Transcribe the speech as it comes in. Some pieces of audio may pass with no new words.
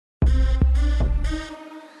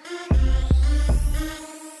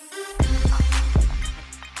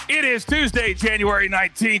It is Tuesday, January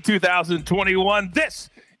 19, 2021.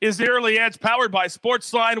 This is the Early Edge powered by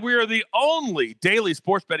Sportsline. We are the only daily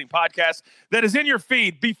sports betting podcast that is in your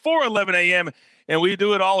feed before 11 a.m., and we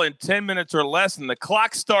do it all in 10 minutes or less, and the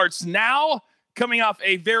clock starts now, coming off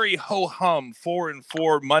a very ho-hum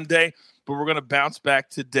 4-4 Monday, but we're going to bounce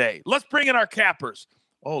back today. Let's bring in our cappers.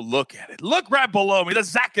 Oh, look at it. Look right below me. The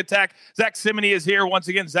Zach Attack. Zach Simony is here once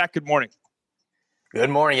again. Zach, good morning. Good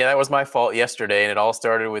morning. Yeah, that was my fault yesterday, and it all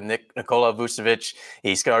started with Nikola Vucevic.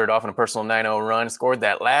 He started off in a personal 9-0 run, scored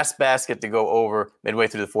that last basket to go over midway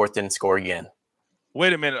through the fourth, didn't score again.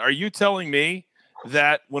 Wait a minute. Are you telling me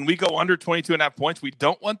that when we go under 22.5 points, we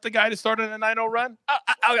don't want the guy to start on a 9-0 run?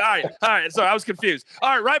 All right. Sorry, I was confused.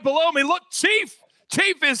 All right, right below me, look, Chief.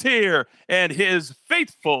 Chief is here, and his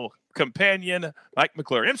faithful companion, Mike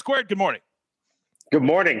McClure. M Squared, good morning. Good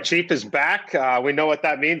morning. Chief is back. We know what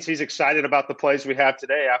that means. He's excited about the plays we have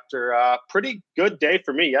today after a pretty good day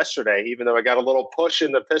for me yesterday. Even though I got a little push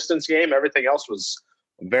in the Pistons game, everything else was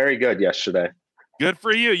very good yesterday. Good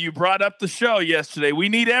for you. You brought up the show yesterday. We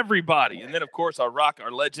need everybody. And then, of course, our rock, our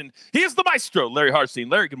legend. He is the maestro, Larry Harstein.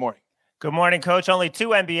 Larry, good morning. Good morning, Coach. Only 2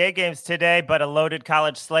 NBA games today, but a loaded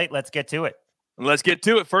college slate. Let's get to it. Let's get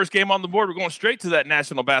to it. First game on the board. We're going straight to that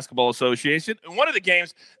National Basketball Association. And one of the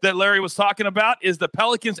games that Larry was talking about is the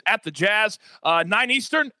Pelicans at the Jazz. 9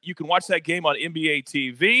 Eastern. You can watch that game on NBA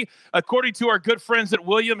TV. According to our good friends at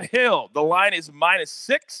William Hill, the line is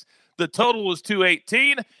 -6. The total is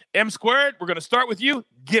 218. M Squared, we're going to start with you.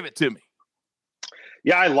 Give it to me.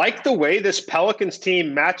 Yeah, I like the way this Pelicans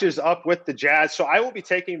team matches up with the Jazz, so I will be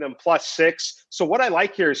taking them +6. So what I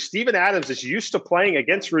like here is Steven Adams is used to playing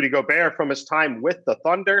against Rudy Gobert from his time with the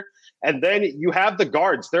Thunder, and then you have the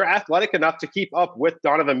guards. They're athletic enough to keep up with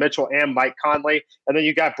Donovan Mitchell and Mike Conley, and then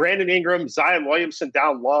you got Brandon Ingram, Zion Williamson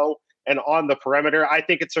down low and on the perimeter. I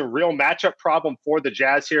think it's a real matchup problem for the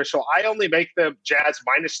Jazz here. So I only make the Jazz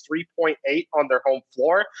 -3.8 on their home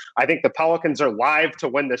floor. I think the Pelicans are live to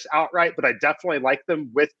win this outright, but I definitely like them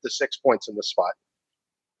with the 6 points in this spot.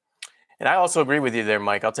 And I also agree with you there,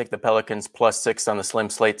 Mike. I'll take the Pelicans +6 on the slim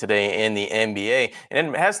slate today in the NBA.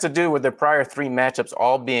 And it has to do with their prior 3 matchups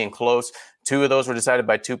all being close. 2 of those were decided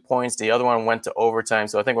by 2 points. The other one went to overtime.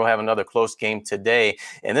 So I think we'll have another close game today.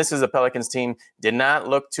 And this is a Pelicans team did not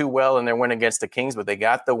look too well in their win against the Kings, but they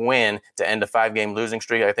got the win to end a 5-game losing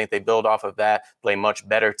streak. I think they build off of that, play much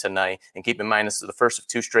better tonight. And keep in mind, this is the first of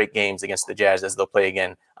 2 straight games against the Jazz as they'll play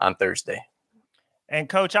again on Thursday. And,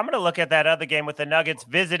 Coach, I'm going to look at that other game with the Nuggets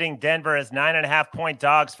visiting Denver as 9.5-point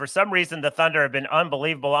dogs. For some reason, the Thunder have been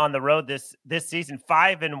unbelievable on the road this season,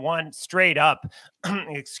 5-1 straight up.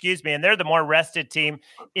 Excuse me. And they're the more rested team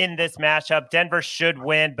in this matchup. Denver should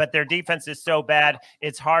win, but their defense is so bad,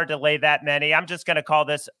 it's hard to lay that many. I'm just going to call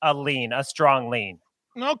this a strong lean.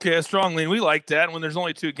 Okay, a strong lean. We like that. When there's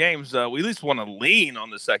only 2 games, we at least want to lean on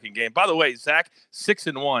the second game. By the way, Zach,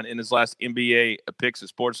 6-1 in his last NBA picks at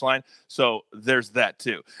Sportsline. So there's that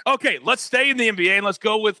too. Okay, let's stay in the NBA and let's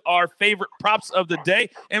go with our favorite props of the day.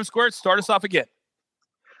 M Squared, start us off again.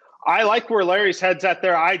 I like where Larry's head's at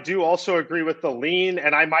there. I do also agree with the lean,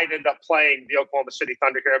 and I might end up playing the Oklahoma City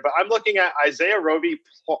Thunder here. But I'm looking at Isaiah Roby,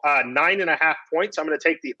 9.5 points. I'm going to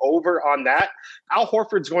take the over on that. Al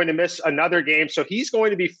Horford's going to miss another game, so he's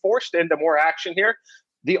going to be forced into more action here.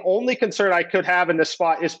 The only concern I could have in this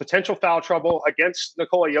spot is potential foul trouble against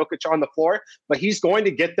Nikola Jokic on the floor, but he's going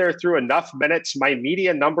to get there through enough minutes. My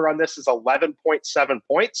median number on this is 11.7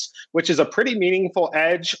 points, which is a pretty meaningful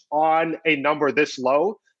edge on a number this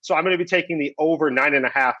low. So I'm going to be taking the over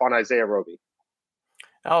 9.5 on Isaiah Roby.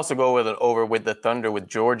 I also go with an over with the Thunder with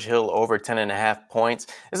George Hill over 10.5 points.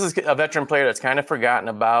 This is a veteran player that's kind of forgotten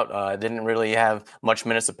about. Didn't really have much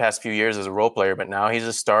minutes the past few years as a role player, but now he's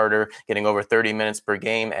a starter, getting over 30 minutes per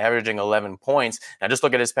game, averaging 11 points. Now just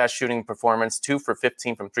look at his past shooting performance, 2 for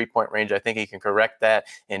 15 from 3-point range. I think he can correct that.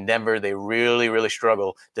 In Denver, they really, really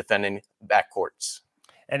struggle defending backcourts.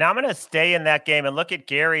 And I'm going to stay in that game and look at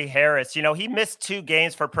Gary Harris. You know, he missed 2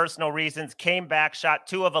 games for personal reasons, came back, shot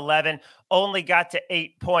 2 of 11, only got to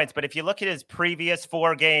 8 points. But if you look at his previous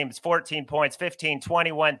 4 games, 14 points, 15,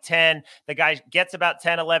 21, 10, the guy gets about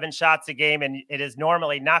 10, 11 shots a game, and it is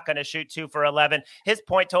normally not going to shoot 2 for 11. His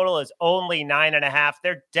point total is only 9.5.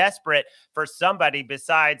 They're desperate for somebody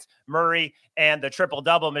besides Murray and the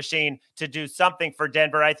triple-double machine to do something for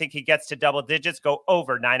Denver. I think he gets to double digits, go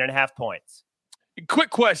over 9.5 points. Quick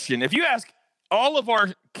question. If you ask all of our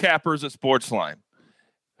cappers at Sportsline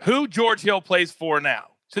who George Hill plays for now,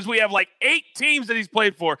 since we have like 8 teams that he's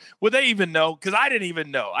played for, would they even know? Because I didn't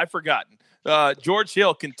even know. I've forgotten. George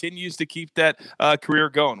Hill continues to keep that career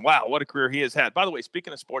going. Wow, what a career he has had. By the way,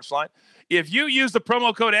 speaking of Sportsline, if you use the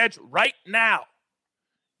promo code EDGE right now,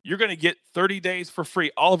 you're going to get 30 days for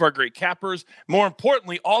free. All of our great cappers. More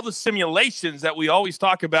importantly, all the simulations that we always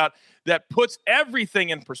talk about that puts everything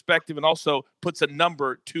in perspective and also puts a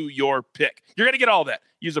number to your pick. You're going to get all that.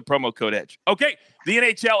 Use a promo code EDGE. Okay, the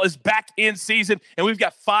NHL is back in season, and we've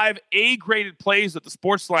got 5 A-graded plays with the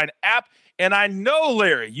Sportsline app. And I know,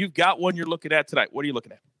 Larry, you've got one you're looking at tonight. What are you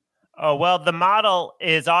looking at? Oh, well, the model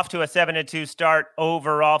is off to a 7-2 start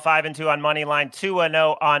overall, 5-2 on money line,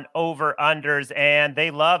 2-0 on over-unders, and they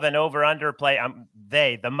love an over-under play.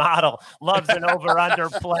 The model loves an over-under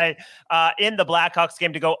play in the Blackhawks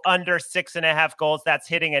game to go under 6.5 goals. That's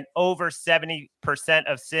hitting an over 70%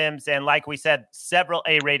 of sims, and like we said, several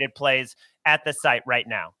A-rated plays at the site right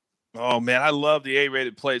now. Oh, man, I love the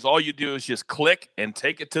A-rated plays. All you do is just click and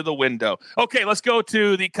take it to the window. Okay, let's go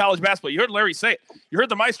to the college basketball. You heard Larry say it. You heard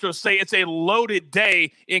the Maestro say it's a loaded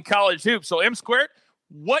day in college hoops. So, M Squared,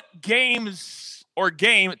 what games or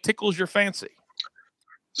game tickles your fancy?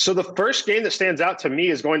 So the first game that stands out to me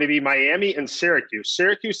is going to be Miami and Syracuse.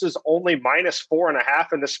 Syracuse is only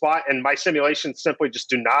 -4.5 in the spot, and my simulations simply just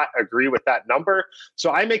do not agree with that number.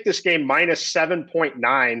 So I make this game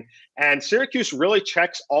 -7.9, and Syracuse really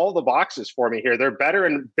checks all the boxes for me here. They're better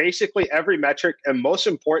in basically every metric, and most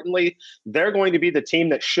importantly, they're going to be the team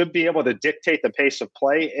that should be able to dictate the pace of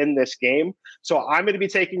play in this game. So I'm going to be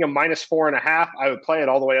taking a -4.5. I would play it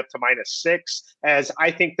all the way up to -6, as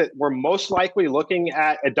I think that we're most likely looking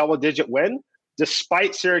at a double-digit win,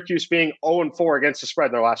 despite Syracuse being 0-4 against the spread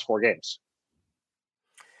in their last 4 games.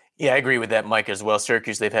 Yeah, I agree with that, Mike, as well.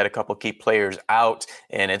 Syracuse, they've had a couple key players out,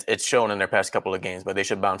 and it's shown in their past couple of games, but they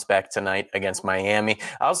should bounce back tonight against Miami.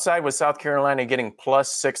 Outside with South Carolina getting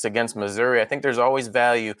 +6 against Missouri, I think there's always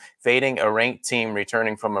value fading a ranked team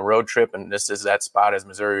returning from a road trip, and this is that spot as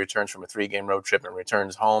Missouri returns from a 3-game road trip and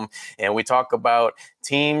returns home. And we talk about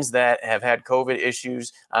teams that have had COVID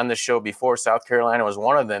issues on the show before. South Carolina was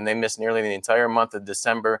one of them. They missed nearly the entire month of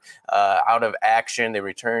December out of action. They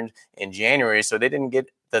returned in January, so they didn't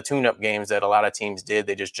get the tune-up games that a lot of teams did.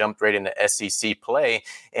 They just jumped right into SEC play.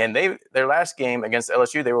 And their last game against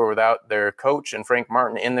LSU, they were without their coach and Frank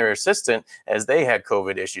Martin and their assistant as they had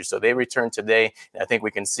COVID issues. So they returned today. And I think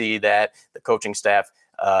we can see that the coaching staff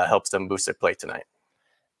helps them boost their play tonight.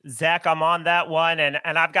 Zach, I'm on that one, and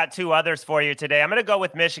I've got 2 others for you today. I'm going to go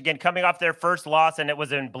with Michigan coming off their first loss, and it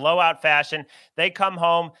was in blowout fashion. They come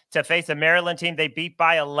home to face a Maryland team they beat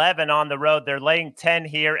by 11 on the road. They're laying 10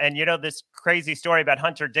 here, and you know this crazy story about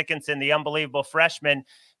Hunter Dickinson, the unbelievable freshman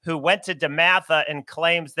who went to DeMatha and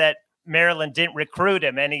claims that Maryland didn't recruit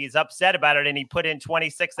him, and he's upset about it, and he put in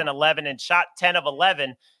 26 and 11 and shot 10 of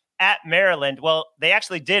 11 at Maryland. Well, they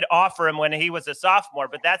actually did offer him when he was a sophomore,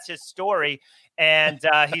 but that's his story. And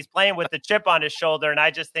he's playing with the chip on his shoulder. And I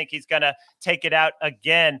just think he's going to take it out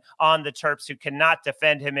again on the Terps, who cannot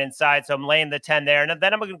defend him inside. So I'm laying the 10 there. And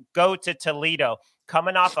then I'm going to go to Toledo,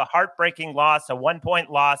 coming off a heartbreaking loss, a 1-point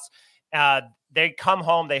loss. They come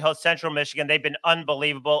home. They host Central Michigan. They've been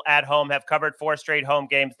unbelievable at home, have covered 4 straight home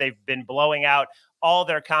games. They've been blowing out all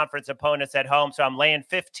their conference opponents at home. So I'm laying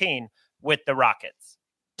 15 with the Rockets.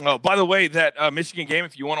 Oh, by the way, that Michigan game,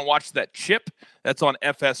 if you want to watch that chip, that's on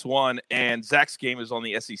FS1, and Zach's game is on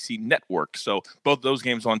the SEC Network. So both those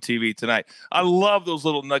games on TV tonight. I love those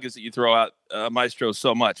little nuggets that you throw out, Maestro,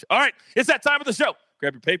 so much. All right, it's that time of the show.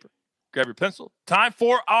 Grab your paper, grab your pencil. Time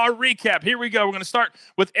for our recap. Here we go. We're going to start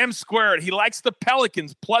with M Squared. He likes the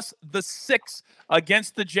Pelicans plus the 6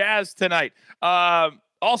 against the Jazz tonight.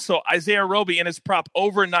 Also, Isaiah Roby in his prop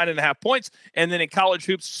over 9.5 points. And then in college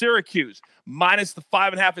hoops, Syracuse minus the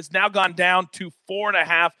 5.5. It's now gone down to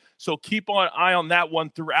 4.5. So keep an eye on that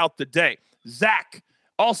one throughout the day. Zach,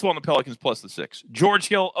 also on the Pelicans plus the 6. George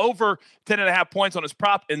Hill over 10.5 points on his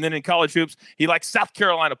prop. And then in college hoops, he likes South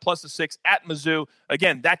Carolina plus the 6 at Mizzou.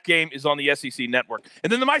 Again, that game is on the SEC Network.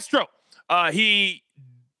 And then the Maestro, he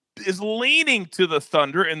is leaning to the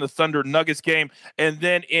Thunder in the Thunder Nuggets game. And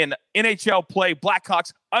then in NHL play,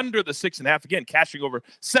 Blackhawks under the 6.5, again, cashing over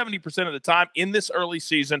 70% of the time in this early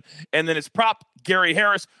season. And then his prop, Gary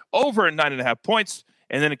Harris, over 9.5 points.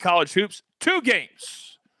 And then in college hoops, 2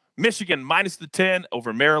 games. Michigan minus the 10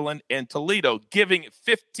 over Maryland, and Toledo giving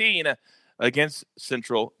 15 against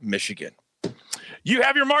Central Michigan. You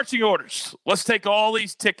have your marching orders. Let's take all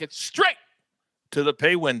these tickets straight to the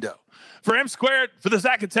pay window. For M Squared, for the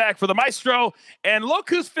Zach Attack, for the Maestro, and look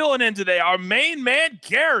who's filling in today, our main man,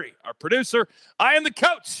 Gary, our producer. I am the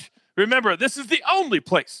coach. Remember, this is the only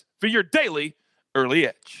place for your daily early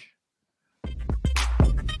edge.